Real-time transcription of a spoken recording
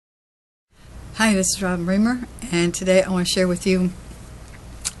Hi, this is Robin Bremer, and today I want to share with you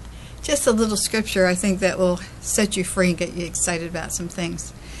just a little scripture I think that will set you free and get you excited about some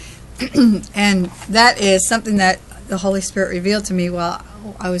things. And that is something that the Holy Spirit revealed to me while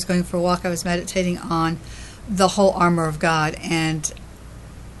I was going for a walk. I was meditating on the whole armor of God, and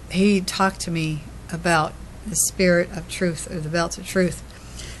He talked to me about the spirit of truth, or the belt of truth.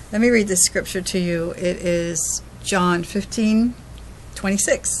 Let me read this scripture to you. It is John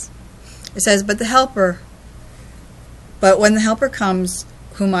 15:26. It says, But when the Helper comes,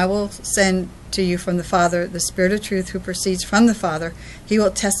 whom I will send to you from the Father, the Spirit of truth who proceeds from the Father, He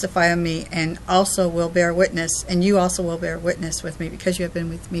will testify of me, and also will bear witness, and you also will bear witness with me, because you have been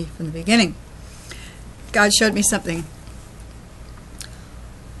with me from the beginning. God showed me something.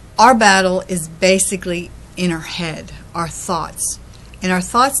 Our battle is basically in our head, our thoughts. And our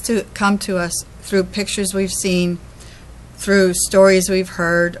thoughts come to us through pictures we've seen, through stories we've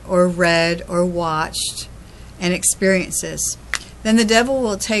heard or read or watched, and experiences. Then the devil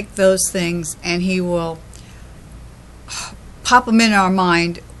will take those things and he will pop them in our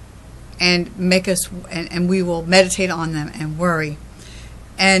mind and make us, and we will meditate on them and worry.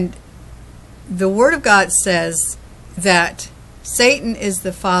 And the Word of God says that Satan is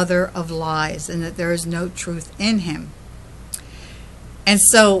the father of lies and that there is no truth in him. And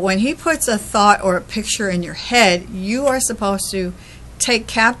so when he puts a thought or a picture in your head, you are supposed to take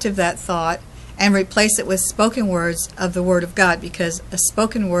captive that thought and replace it with spoken words of the Word of God, because a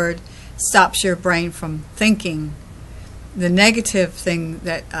spoken word stops your brain from thinking the negative thing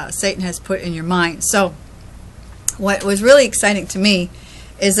that Satan has put in your mind. So what was really exciting to me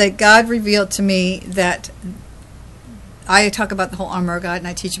is that God revealed to me that I talk about the whole armor of God, and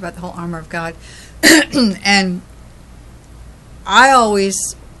I teach about the whole armor of God. And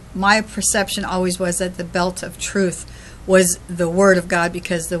my perception always was that the belt of truth was the Word of God,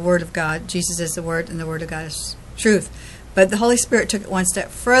 because the Word of God, Jesus is the Word, and the Word of God is truth. But the Holy Spirit took it one step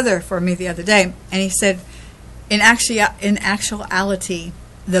further for me the other day, and He said, in actuality,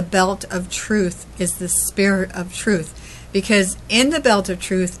 the belt of truth is the Spirit of truth, because in the belt of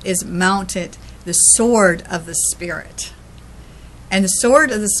truth is mounted the sword of the Spirit. And the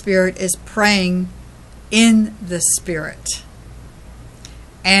sword of the Spirit is praying in the Spirit.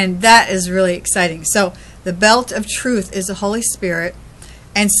 And that is really exciting. So the belt of truth is the Holy Spirit.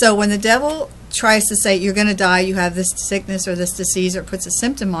 And so when the devil tries to say you're going to die, you have this sickness or this disease, or puts a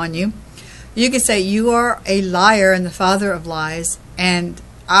symptom on you, you can say you are a liar and the father of lies, and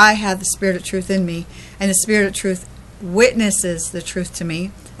I have the Spirit of truth in me, and the Spirit of truth witnesses the truth to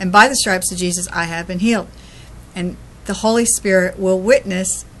me, and by the stripes of Jesus I have been healed. And the Holy Spirit will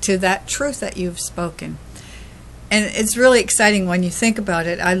witness to that truth that you've spoken. And it's really exciting when you think about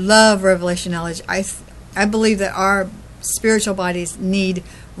it. I love revelation knowledge. I believe that our spiritual bodies need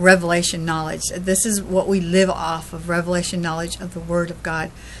revelation knowledge. This is what we live off of, revelation knowledge of the Word of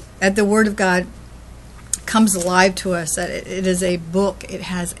God. That the Word of God comes alive to us, that it is a book, it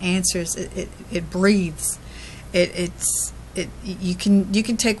has answers, it breathes. You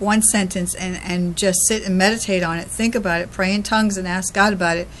can take one sentence and just sit and meditate on it, think about it, pray in tongues and ask God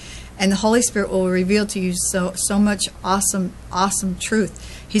about it. And the Holy Spirit will reveal to you so much awesome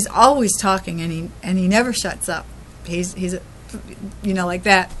truth. He's always talking, and he never shuts up. He's like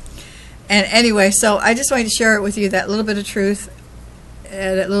that. And anyway, so I just wanted to share it with you, that little bit of truth,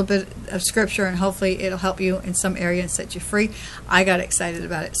 that little bit of scripture, and hopefully it'll help you in some area and set you free. I got excited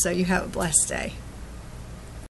about it. So you have a blessed day.